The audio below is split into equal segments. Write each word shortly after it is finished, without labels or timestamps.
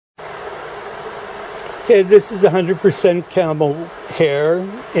Okay, this is 100% camel hair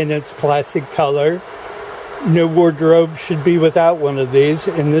in its classic color. No wardrobe should be without one of these,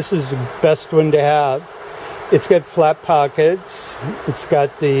 and this is the best one to have. It's got flat pockets, it's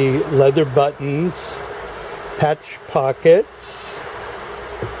got the leather buttons, patch pockets,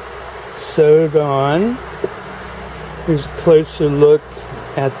 sewed on. Here's a closer look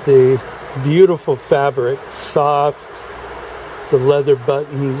at the beautiful fabric, soft. The leather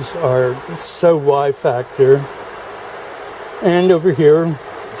buttons are so Y-factor. And over here,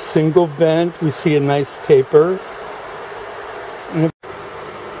 single vent, we see a nice taper.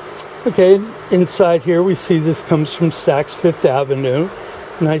 Okay, inside here we see this comes from SAKS Fifth Avenue.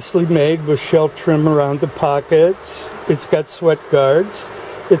 Nicely made with shell trim around the pockets. It's got sweat guards.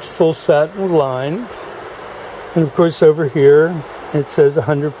 It's full satin lined. And of course over here it says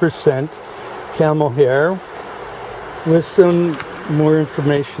 100% camel hair, with some more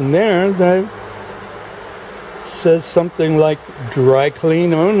information there that says something like dry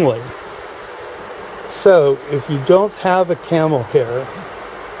clean only. So if you don't have a camel hair,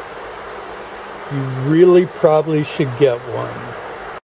 you really probably should get one.